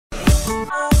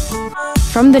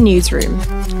From the newsroom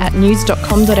at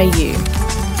news.com.au.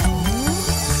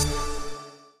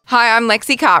 Hi, I'm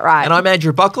Lexi Cartwright. And I'm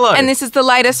Andrew Bucklow. And this is the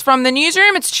latest from the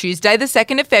newsroom. It's Tuesday, the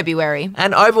 2nd of February.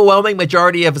 An overwhelming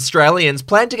majority of Australians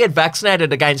plan to get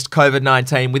vaccinated against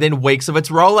COVID-19 within weeks of its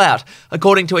rollout.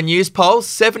 According to a news poll,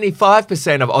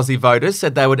 75% of Aussie voters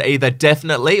said they would either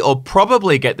definitely or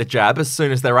probably get the jab as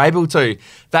soon as they're able to.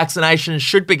 Vaccinations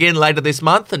should begin later this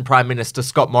month, and Prime Minister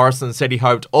Scott Morrison said he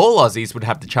hoped all Aussies would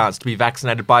have the chance to be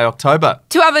vaccinated by October.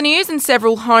 To other news, and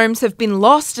several homes have been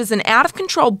lost as an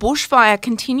out-of-control bushfire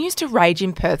continues to rage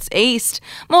in Perth's east.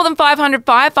 More than 500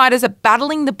 firefighters are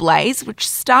battling the blaze, which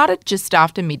started just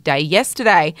after midday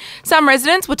yesterday. Some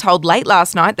residents were told late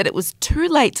last night that it was too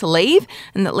late to leave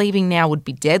and that leaving now would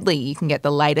be deadly. You can get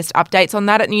the latest updates on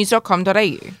that at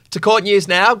news.com.au. To court news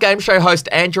now, game show host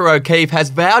Andrew O'Keefe has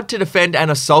vowed to defend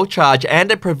an assault charge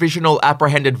and a provisional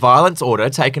apprehended violence order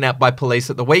taken out by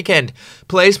police at the weekend.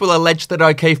 Police will allege that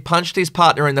O'Keefe punched his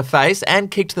partner in the face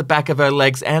and kicked the back of her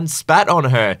legs and spat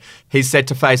on her. He's set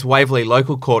to face Waverley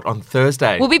Local Court on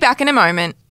Thursday. We'll be back in a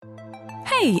moment.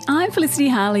 Hey, I'm Felicity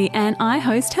Harley and I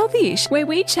host Healthyish, where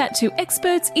we chat to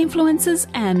experts, influencers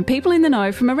and people in the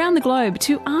know from around the globe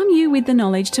to arm you with the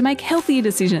knowledge to make healthier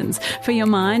decisions for your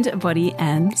mind, body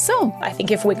and soul. I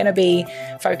think if we're going to be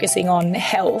focusing on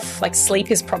health, like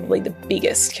sleep is probably the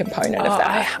biggest component of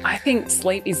that. I think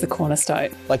sleep is the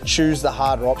cornerstone. Like choose the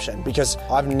harder option, because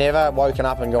I've never woken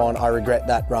up and gone, I regret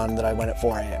that run that I went at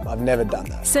 4 a.m. I've never done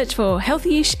that. Search for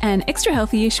Healthyish and Extra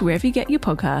Healthyish wherever you get your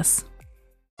podcasts.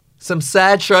 Some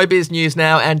sad showbiz news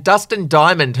now, and Dustin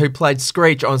Diamond, who played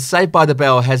Screech on Saved by the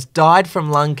Bell, has died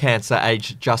from lung cancer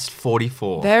aged just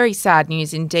 44. Very sad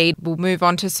news indeed. We'll move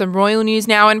on to some royal news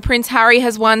now, and Prince Harry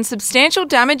has won substantial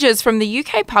damages from the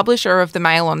UK publisher of the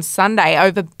Mail on Sunday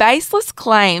over baseless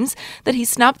claims that he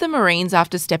snubbed the Marines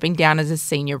after stepping down as a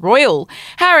senior royal.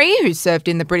 Harry, who served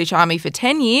in the British Army for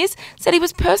 10 years, said he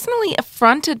was personally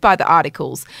affronted by the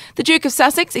articles. The Duke of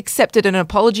Sussex accepted an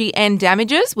apology and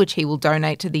damages, which he will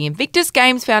donate to the Invictus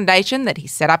Games Foundation that he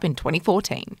set up in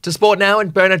 2014. To sport now,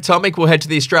 and Bernard Tomic will head to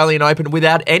the Australian Open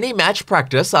without any match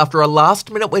practice after a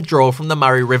last-minute withdrawal from the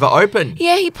Murray River Open.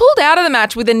 Yeah, he pulled out of the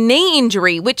match with a knee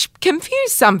injury, which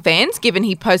confused some fans, given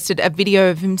he posted a video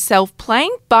of himself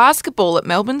playing basketball at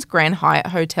Melbourne's Grand Hyatt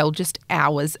Hotel just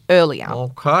hours earlier.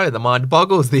 Okay, the mind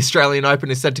boggles. The Australian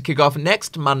Open is set to kick off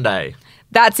next Monday.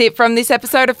 That's it from this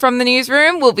episode of From the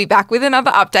Newsroom. We'll be back with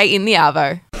another update in the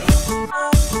Arvo.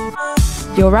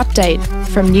 Your update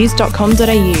from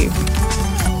news.com.au.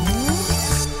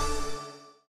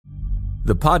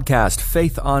 The podcast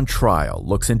Faith on Trial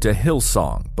looks into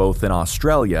Hillsong, both in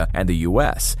Australia and the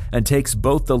US, and takes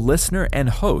both the listener and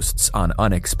hosts on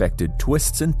unexpected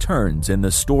twists and turns in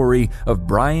the story of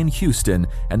Brian Houston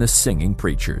and the Singing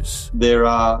Preachers. There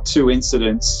are 2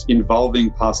 incidents involving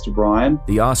Pastor Brian.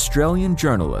 The Australian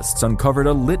journalists uncovered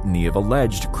a litany of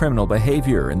alleged criminal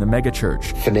behaviour in the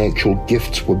megachurch. Financial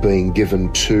gifts were being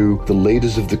given to the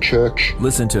leaders of the church.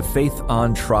 Listen to Faith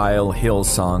on Trial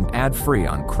Hillsong ad-free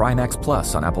on Crimex Plus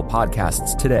on Apple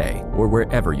Podcasts today or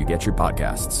wherever you get your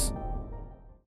podcasts.